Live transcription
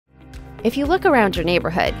If you look around your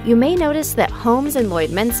neighborhood, you may notice that homes in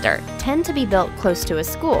Lloydminster tend to be built close to a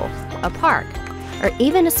school, a park, or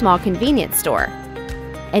even a small convenience store,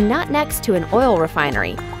 and not next to an oil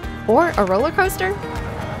refinery or a roller coaster.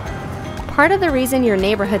 Part of the reason your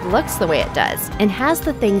neighborhood looks the way it does and has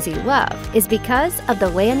the things you love is because of the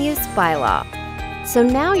land use bylaw. So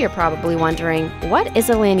now you're probably wondering, what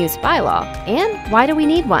is a land use bylaw and why do we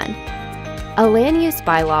need one? A land use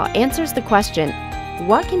bylaw answers the question,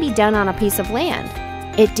 what can be done on a piece of land?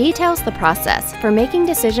 It details the process for making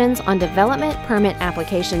decisions on development permit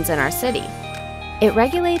applications in our city. It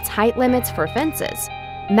regulates height limits for fences,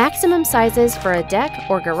 maximum sizes for a deck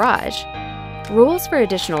or garage, rules for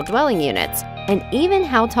additional dwelling units, and even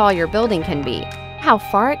how tall your building can be, how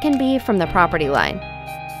far it can be from the property line,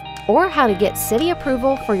 or how to get city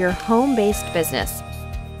approval for your home-based business.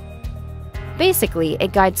 Basically,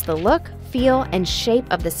 it guides the look, feel, and shape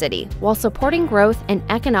of the city while supporting growth and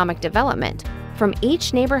economic development from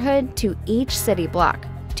each neighborhood to each city block,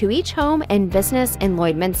 to each home and business in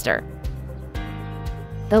Lloydminster.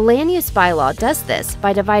 The land use bylaw does this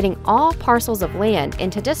by dividing all parcels of land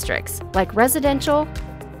into districts like residential,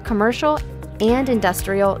 commercial, and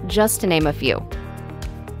industrial, just to name a few.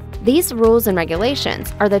 These rules and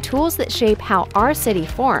regulations are the tools that shape how our city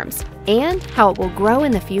forms and how it will grow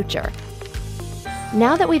in the future.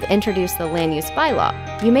 Now that we've introduced the land use bylaw,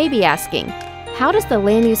 you may be asking, how does the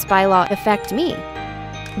land use bylaw affect me?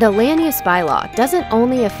 The land use bylaw doesn't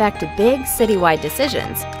only affect big citywide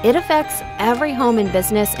decisions, it affects every home and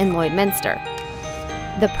business in Lloydminster.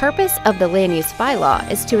 The purpose of the land use bylaw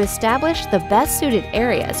is to establish the best suited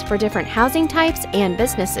areas for different housing types and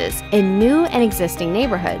businesses in new and existing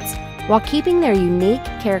neighborhoods, while keeping their unique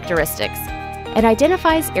characteristics. It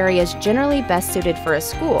identifies areas generally best suited for a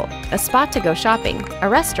school, a spot to go shopping, a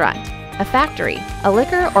restaurant, a factory, a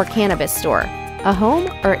liquor or cannabis store, a home,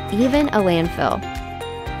 or even a landfill.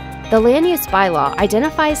 The land use bylaw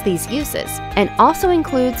identifies these uses and also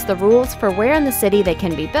includes the rules for where in the city they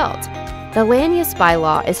can be built. The land use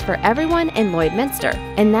bylaw is for everyone in Lloydminster,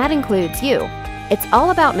 and that includes you. It's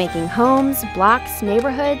all about making homes, blocks,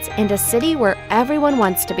 neighborhoods, and a city where everyone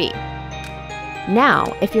wants to be.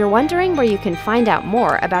 Now, if you're wondering where you can find out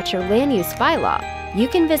more about your land use bylaw, you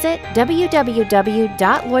can visit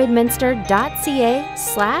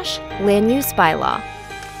www.lloydminster.ca/landUseBylaw.